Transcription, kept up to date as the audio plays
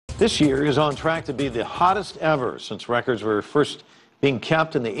This year is on track to be the hottest ever since records were first being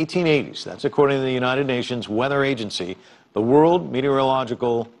kept in the 1880s. That's according to the United Nations Weather Agency, the World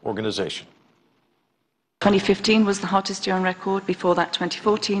Meteorological Organization. 2015 was the hottest year on record. Before that,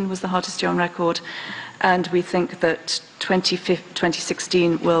 2014 was the hottest year on record. And we think that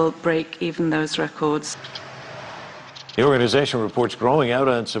 2016 will break even those records. The organization reports growing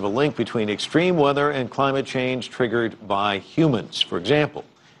evidence of a link between extreme weather and climate change triggered by humans. For example,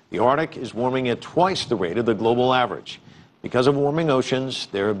 the Arctic is warming at twice the rate of the global average. Because of warming oceans,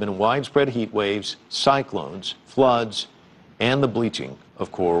 there have been widespread heat waves, cyclones, floods, and the bleaching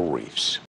of coral reefs.